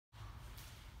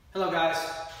Hello guys,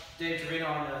 Dave Trevino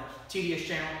on the TDS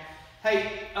channel.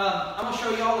 Hey, I'm going to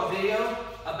show you all a video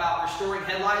about restoring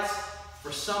headlights.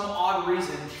 For some odd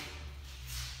reason,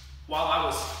 while I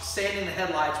was sanding the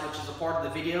headlights, which is a part of the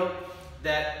video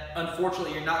that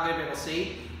unfortunately you're not going to be able to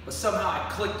see, but somehow I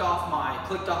clicked off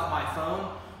my phone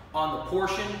on the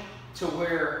portion to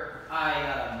where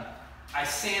I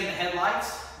sand the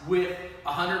headlights with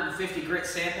 150 grit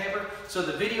sandpaper. So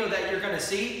the video that you're going to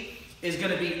see is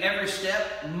going to be every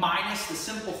step minus the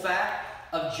simple fact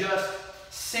of just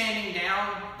sanding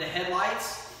down the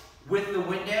headlights with the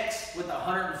Windex with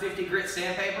 150 grit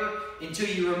sandpaper until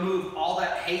you remove all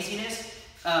that haziness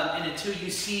and until you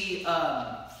see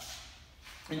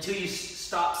until you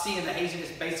stop seeing the haziness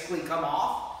basically come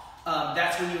off.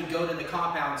 That's when you would go to the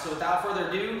compound. So without further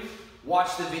ado,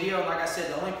 watch the video. Like I said,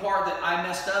 the only part that I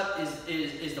messed up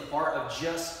is the part of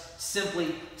just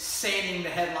simply sanding the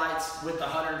headlights with the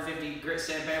 150 grit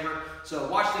sandpaper. So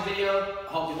watch the video.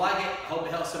 I hope you like it. I hope it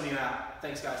helps some of you out.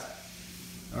 Thanks, guys.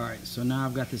 All right, so now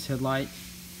I've got this headlight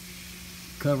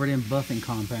covered in buffing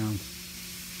compound,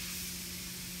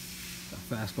 a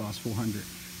Fast Gloss 400.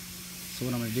 So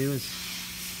what I'm gonna do is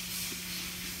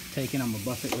I'm gonna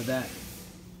buff it with that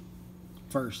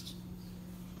first.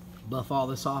 Buff all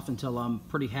this off until I'm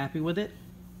pretty happy with it.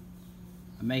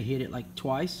 I may hit it like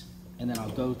twice, and then I'll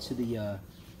go to the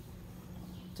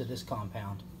to this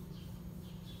compound,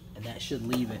 and that should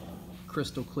leave it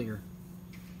crystal clear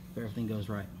if everything goes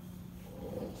right.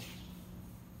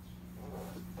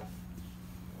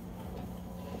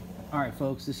 All right,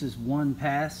 folks, this is one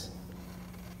pass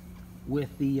with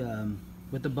the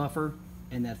buffer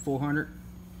and that 400.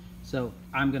 So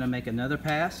I'm gonna make another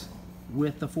pass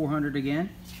with the 400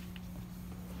 again.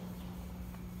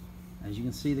 As you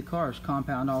can see, the car's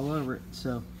compound all over it.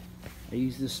 So I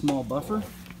use this small buffer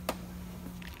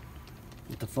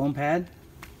with the foam pad.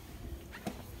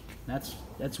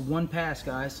 That's one pass,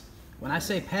 guys. When I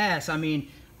say pass, I mean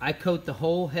I coat the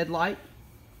whole headlight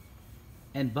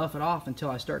and buff it off until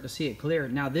I start to see it clear.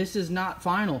 Now this is not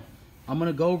final. I'm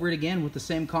gonna go over it again with the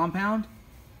same compound.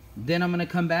 Then I'm gonna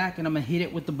come back and I'm gonna hit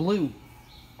it with the blue.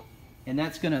 And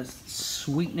that's gonna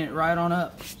sweeten it right on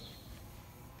up.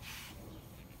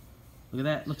 Look at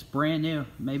that, it looks brand new.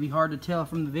 Maybe hard to tell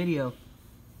from the video.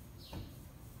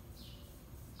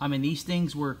 I mean, these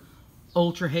things were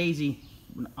ultra hazy.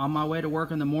 On my way to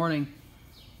work in the morning,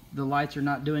 the lights are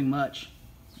not doing much.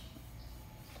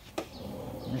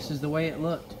 This is the way it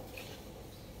looked.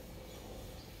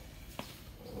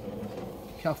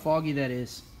 Look how foggy that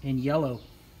is, and yellow.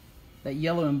 That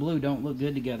yellow and blue don't look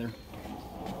good together.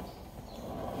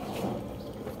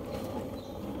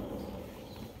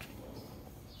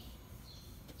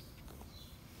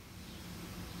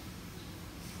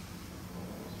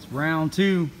 It's round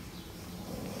 2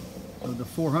 of the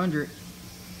 400.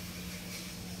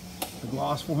 The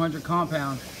Gloss 400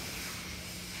 compound.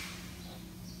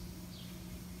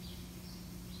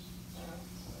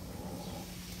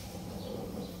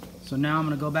 So now I'm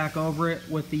going to go back over it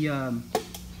with the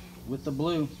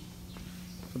blue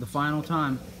for the final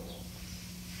time.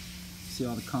 See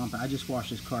all the compound. I just washed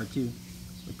this car too.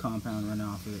 The compound running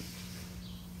off of it.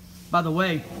 By the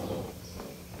way,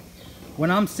 when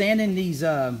I'm sanding these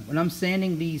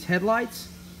headlights,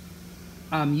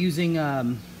 I'm using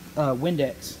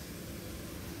Windex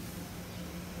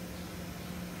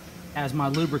as my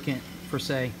lubricant per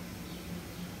se.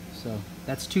 So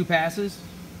that's 2 passes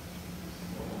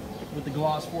with the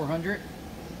Gloss 400.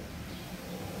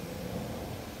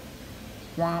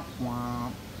 Womp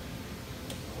womp.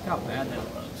 Look how bad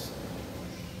that looks.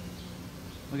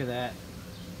 Look at that.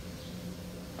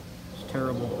 It's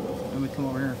terrible. Let me come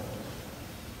over here.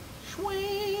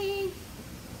 Swing.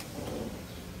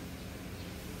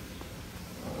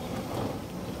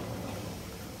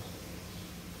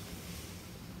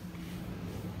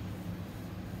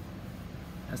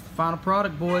 That's the final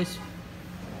product, boys.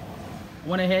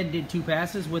 Went ahead and did 2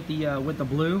 passes with the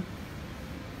blue,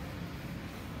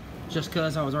 just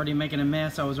because I was already making a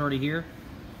mess. I was already here,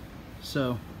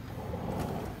 so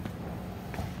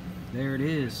there it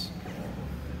is.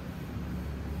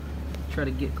 Try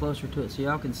to get closer to it so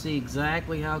y'all can see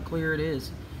exactly how clear it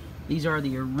is. These are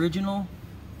the original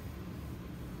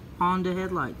Honda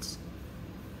headlights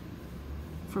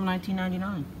from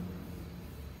 1999.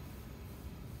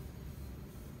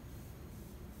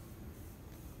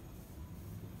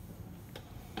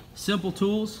 Simple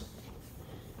tools.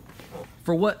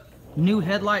 For what new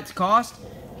headlights cost,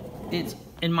 it's,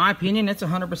 in my opinion, it's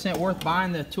 100% worth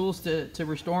buying the tools to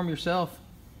restore them yourself.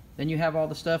 Then you have all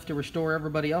the stuff to restore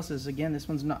everybody else's. Again, this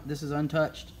one's not, this is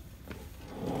untouched.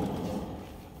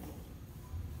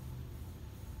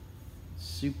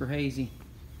 super hazy.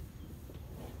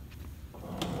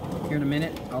 Here in a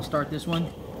minute, I'll start this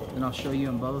one, and I'll show you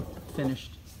them both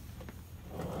finished.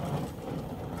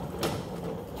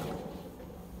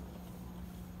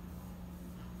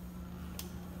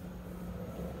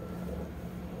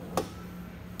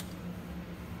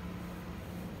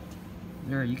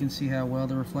 There, you can see how well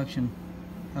the reflection,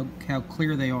 how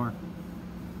clear they are.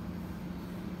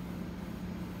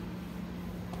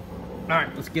 All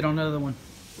right, let's get on another one.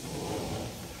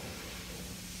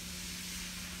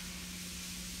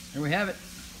 There we have it.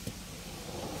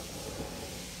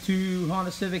 2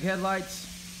 Honda Civic headlights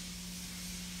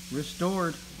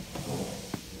restored.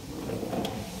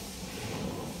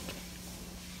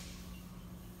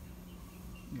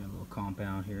 Got a little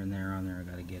compound here and there on there. I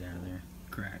got to get out of there.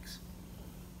 Cracks.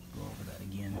 Go over that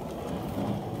again.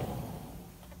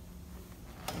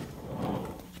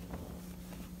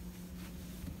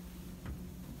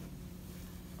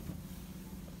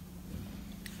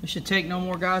 This should take no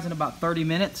more, guys, than about 30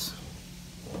 minutes.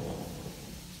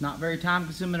 It's not very time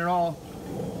consuming at all.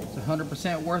 It's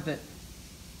 100% worth it.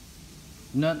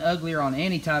 Nothing uglier on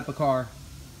any type of car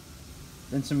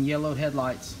than some yellowed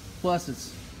headlights. Plus,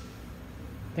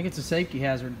 I think it's a safety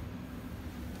hazard.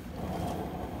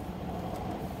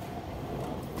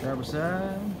 Driver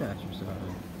side, passenger side.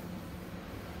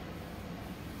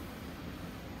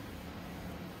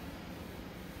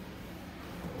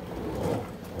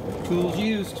 Tools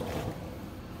used.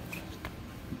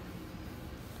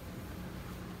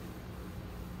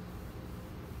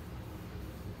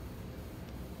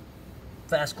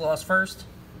 Fast gloss first.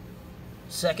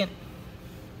 Second,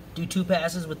 do 2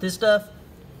 passes with this stuff.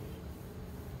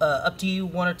 Up to you,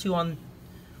 1 or 2 on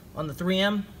the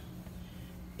 3M.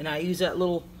 And I use that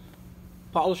little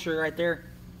polisher right there.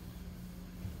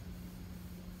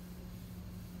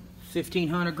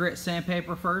 1500 grit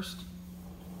sandpaper first.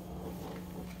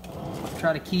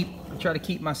 Try to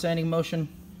keep my sanding motion,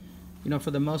 you know,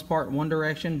 for the most part one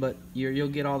direction, but you'll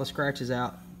get all the scratches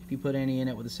out if you put any in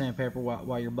it with the sandpaper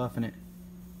while you're buffing it.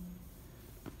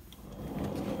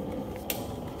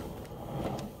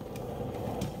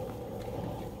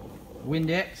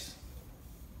 Windex.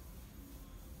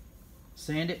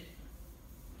 Sand it,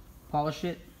 polish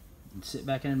it, and sit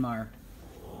back and admire.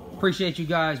 Appreciate you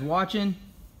guys watching.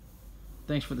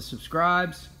 Thanks for the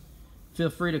subscribes. Feel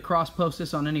free to cross-post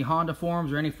this on any Honda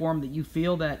forums or any forum that you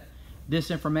feel that this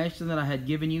information that I had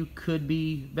given you could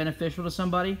be beneficial to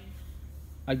somebody.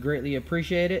 I'd greatly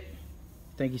appreciate it.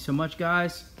 Thank you so much,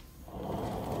 guys.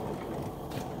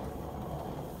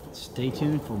 Stay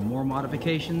tuned for more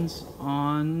modifications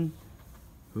on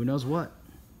who knows what.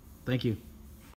 Thank you.